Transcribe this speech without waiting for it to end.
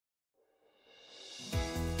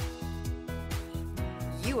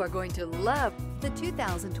You are going to love the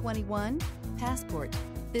 2021 Passport.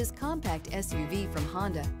 This compact SUV from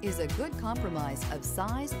Honda is a good compromise of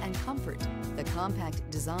size and comfort. The compact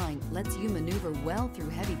design lets you maneuver well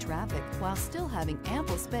through heavy traffic while still having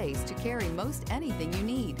ample space to carry most anything you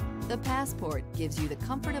need. The Passport gives you the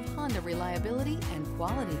comfort of Honda reliability and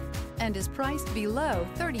quality and is priced below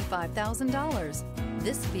 $35,000.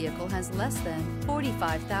 This vehicle has less than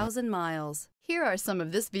 45,000 miles. Here are some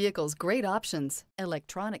of this vehicle's great options: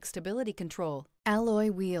 electronic stability control, alloy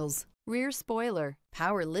wheels, rear spoiler,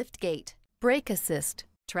 power liftgate, brake assist,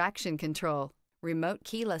 traction control, remote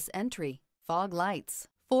keyless entry, fog lights,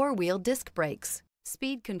 four-wheel disc brakes,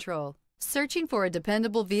 speed control. Searching for a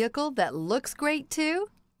dependable vehicle that looks great too?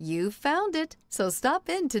 You found it, so stop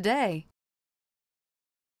in today.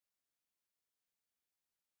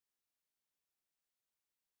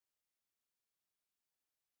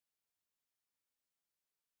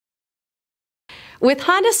 With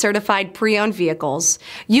Honda certified pre-owned vehicles,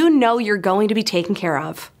 you know you're going to be taken care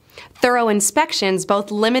of. Thorough inspections,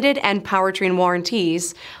 both limited and powertrain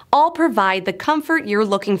warranties, all provide the comfort you're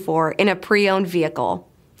looking for in a pre-owned vehicle.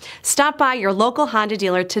 Stop by your local Honda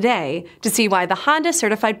dealer today to see why the Honda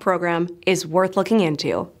certified program is worth looking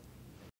into.